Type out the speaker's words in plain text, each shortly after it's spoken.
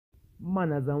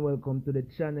Manners and welcome to the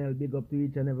channel. Big up to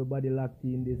each and everybody locked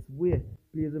in this way.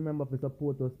 Please remember to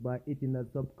support us by hitting that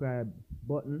subscribe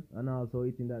button and also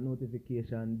hitting that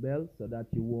notification bell so that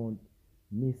you won't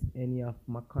miss any of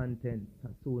my content.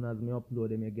 As soon as me upload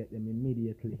them, you get them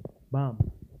immediately. Bam!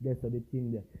 That's the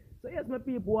thing there. So yes, my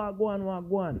people, what go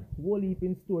on. Whole heap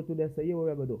in store today. So here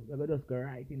we're gonna do. We're gonna just go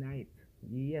right in it.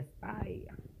 Yes, I.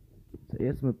 So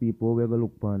yes, my people, we're gonna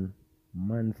look on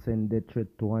man send death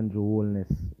threat to Andrew Holness.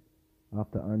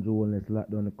 After Andrew Holness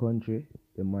locked down the country,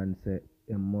 the man said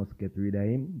he must get rid of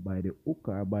him by the hook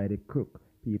or by the crook.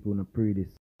 People no pray this.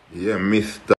 Yeah,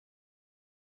 Mr.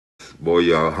 Boy,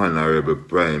 your Honorable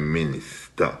Prime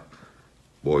Minister.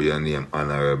 Boy, your name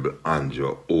Honorable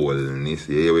Andrew Holness.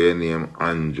 Yeah, your name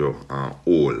Andrew and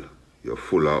Hole. You're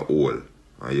full of hole.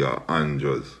 And your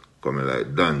Andrews coming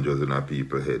like dangerous in a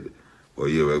people's head. But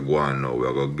here we go on now.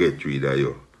 We're going to get rid of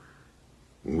you.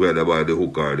 Whether by the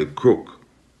hook or the crook.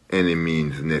 Any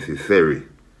means necessary.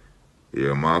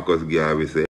 Here Marcus Garvey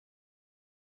said,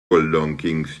 hold down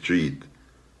King Street.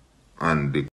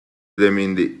 And them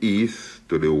in the east,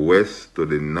 to the west, to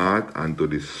the north, and to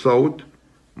the south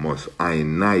must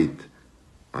unite,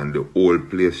 and the whole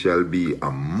place shall be a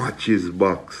matches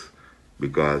box,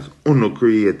 because uno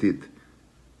create it.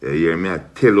 You hear me? I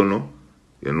tell you no.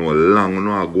 You know long you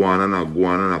know I go on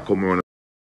and I come around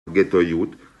and get a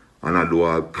youth, and I do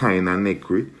all kind of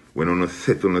neckery. When you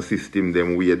set on a system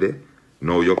them way there,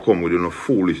 now you come with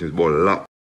foolishness about lock.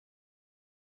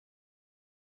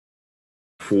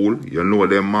 Fool, you know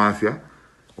them mass, yeah?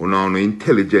 You know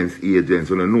intelligence agents,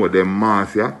 you know them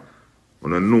mass, yeah? You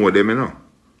know them, you know?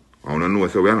 And you know,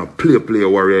 so we are not play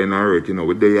warrior in our earth, you know,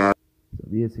 with the So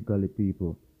basically,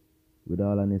 people, with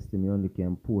all honesty, me only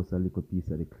can post a little piece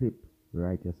of the clip,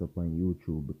 write this up on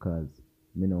YouTube, because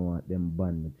me don't want them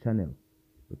ban my channel,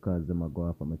 because them a go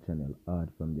off on my channel hard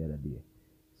from the other day.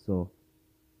 So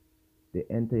the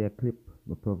entire clip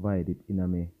me provide it in a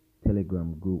my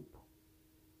Telegram group.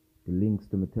 The links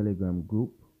to my Telegram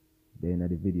group, they're in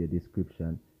the video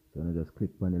description. So you just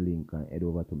click on the link and head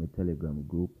over to my Telegram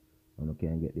group, and you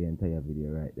can get the entire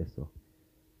video right there. So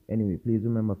anyway, please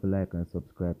remember to like and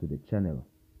subscribe to the channel,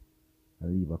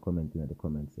 and leave a comment in the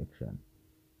comment section.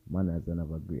 Manners, and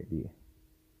have a great day.